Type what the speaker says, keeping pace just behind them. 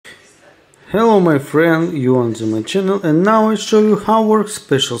Hello my friend, you on my channel, and now I show you how works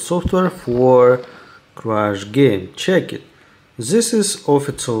special software for crash game. Check it. This is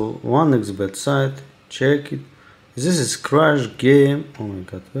official 1xbet site. Check it. This is crash game. Oh my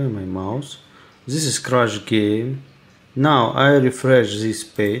god, where my mouse? This is crash game. Now I refresh this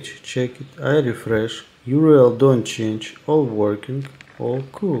page. Check it. I refresh. URL don't change. All working. All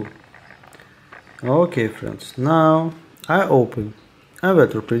cool. Okay friends, now I open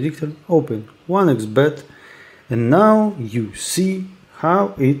Aviator Predictor, open 1xbet, and now you see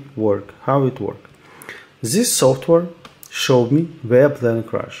how it works. This software showed me where plan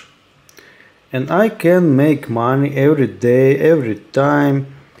crash, and I can make money every day, every time,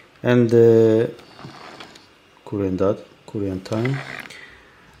 and current time,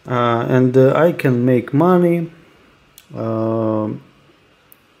 and I can make money,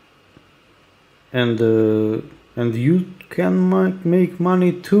 and you can make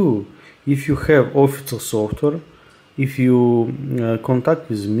money too if you have official software. If you contact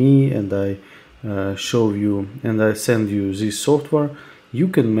with me and I show you and I send you this software, you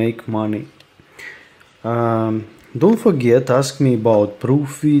can make money. Don't forget, ask me about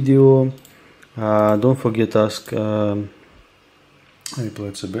proof video. Don't forget, ask I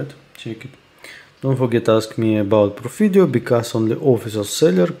played a bet. Check it. Don't forget, ask me about proof video, because only official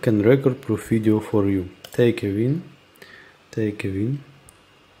seller can record proof video for you. Take a win.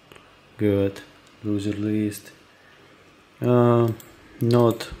 Good. Loser list.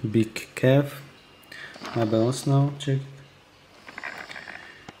 Not big calf. My balance now. Check it.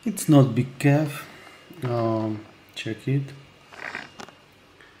 It's not big calf. Check it.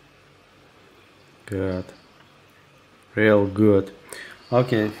 Good. Real good.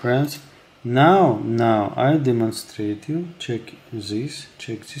 Okay, friends. Now I demonstrate you. Check this.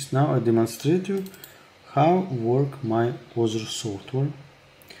 Now I demonstrate you how work my other software.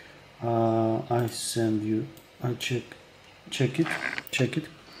 I send you. I check it.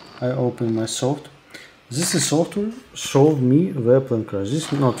 I open my soft. This is software show me web plan crash.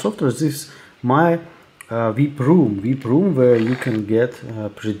 This is not software. This is my VIP room where you can get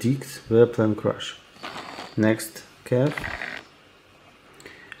predict web plan crash. Next cap.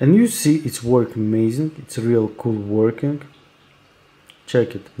 And you see it's working amazing. It's real cool working.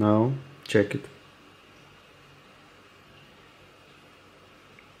 Check it now. Check it.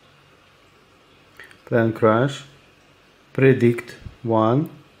 Plan crash. Predict 1.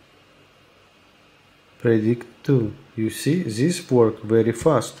 Predict 2. You see this work very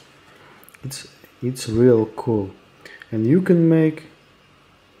fast. It's real cool. And you can make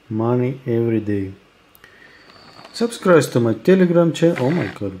money every day. Subscribe to my Telegram channel. Oh my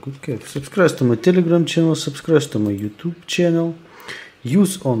god, good cap. Subscribe to my Telegram channel. Subscribe to my YouTube channel.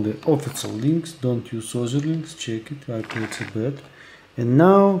 Use only official links. Don't use other links. Check it. I played a bet. And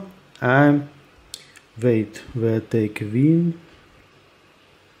now I'm wait. Where take a win?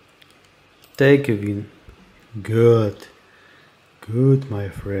 Take a win. Good, my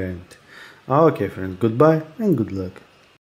friend. Okay, friend. Goodbye and good luck.